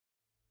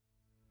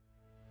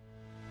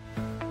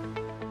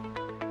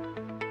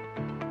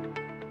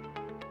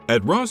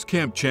At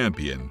Roskamp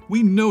Champion,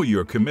 we know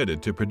you're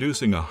committed to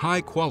producing a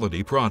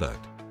high-quality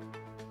product.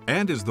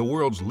 And as the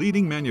world's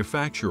leading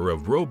manufacturer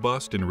of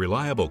robust and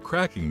reliable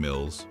cracking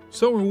mills,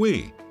 so are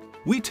we.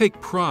 We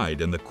take pride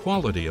in the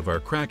quality of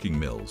our cracking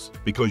mills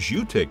because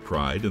you take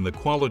pride in the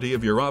quality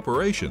of your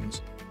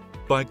operations.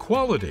 By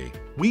quality,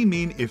 we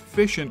mean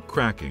efficient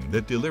cracking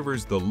that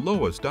delivers the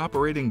lowest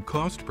operating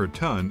cost per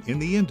ton in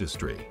the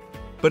industry.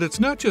 But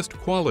it's not just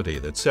quality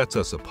that sets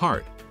us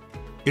apart.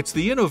 It's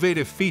the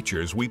innovative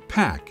features we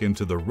pack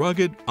into the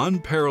rugged,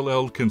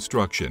 unparalleled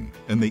construction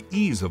and the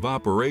ease of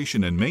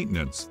operation and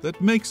maintenance that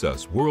makes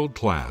us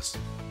world-class.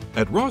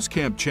 At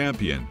Roskamp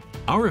Champion,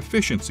 our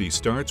efficiency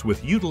starts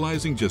with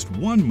utilizing just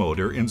one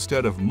motor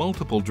instead of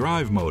multiple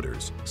drive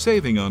motors,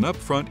 saving on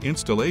upfront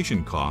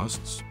installation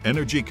costs,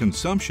 energy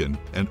consumption,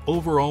 and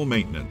overall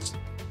maintenance,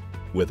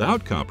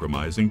 without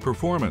compromising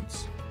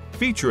performance.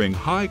 Featuring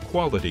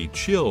high-quality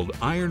chilled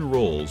iron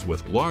rolls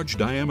with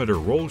large-diameter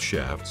roll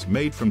shafts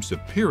made from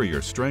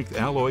superior strength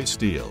alloy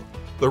steel.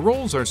 The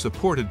rolls are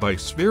supported by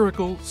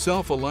spherical,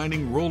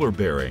 self-aligning roller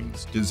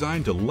bearings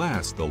designed to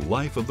last the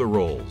life of the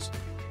rolls.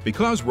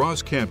 Because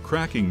Roskamp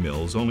cracking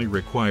mills only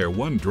require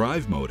one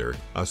drive motor,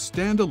 a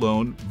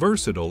standalone,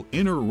 versatile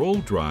inner roll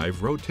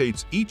drive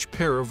rotates each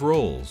pair of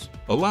rolls,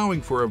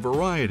 allowing for a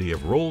variety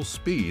of roll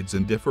speeds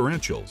and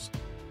differentials.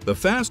 The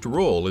fast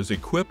roll is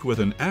equipped with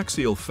an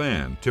axial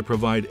fan to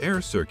provide air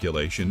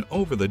circulation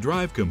over the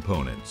drive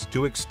components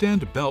to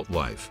extend belt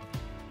life.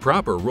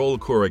 Proper roll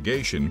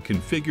corrugation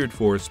configured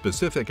for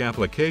specific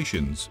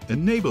applications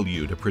enable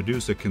you to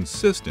produce a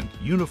consistent,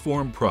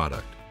 uniform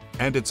product.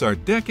 And it's our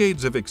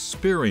decades of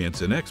experience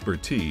and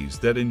expertise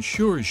that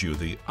ensures you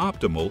the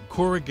optimal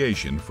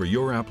corrugation for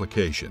your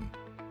application.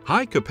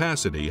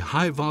 High-capacity,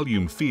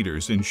 high-volume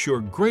feeders ensure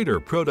greater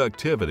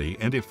productivity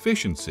and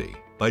efficiency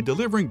by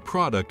delivering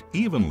product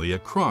evenly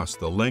across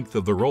the length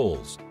of the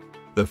rolls.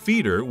 The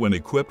feeder, when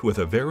equipped with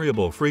a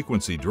variable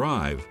frequency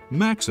drive,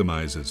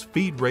 maximizes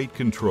feed rate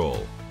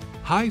control.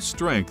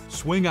 High-strength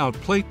swing-out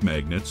plate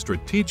magnets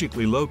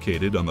strategically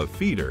located on the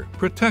feeder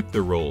protect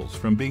the rolls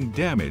from being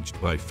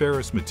damaged by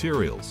ferrous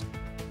materials.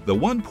 The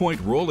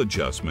one-point roll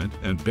adjustment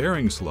and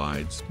bearing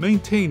slides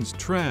maintains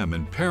tram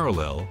and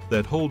parallel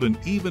that hold an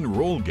even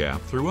roll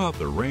gap throughout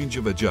the range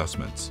of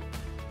adjustments.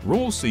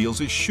 Roll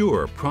seals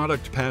assure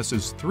product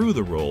passes through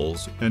the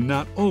rolls and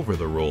not over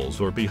the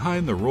rolls or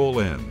behind the roll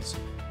ends.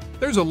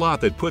 There's a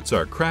lot that puts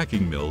our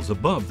cracking mills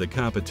above the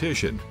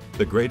competition,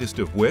 the greatest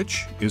of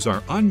which is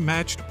our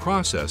unmatched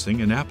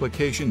processing and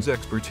applications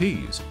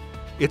expertise.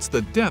 It's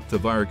the depth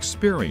of our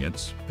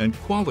experience and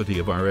quality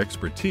of our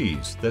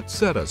expertise that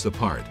set us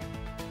apart.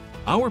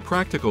 Our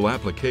practical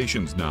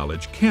applications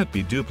knowledge can't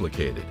be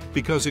duplicated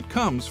because it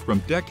comes from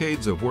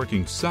decades of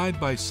working side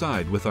by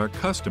side with our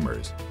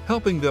customers,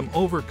 helping them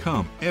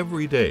overcome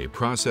everyday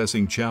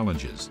processing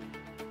challenges.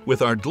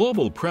 With our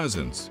global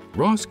presence,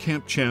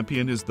 Roskamp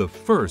Champion is the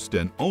first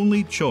and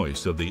only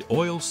choice of the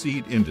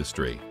oilseed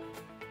industry.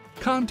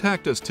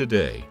 Contact us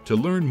today to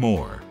learn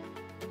more.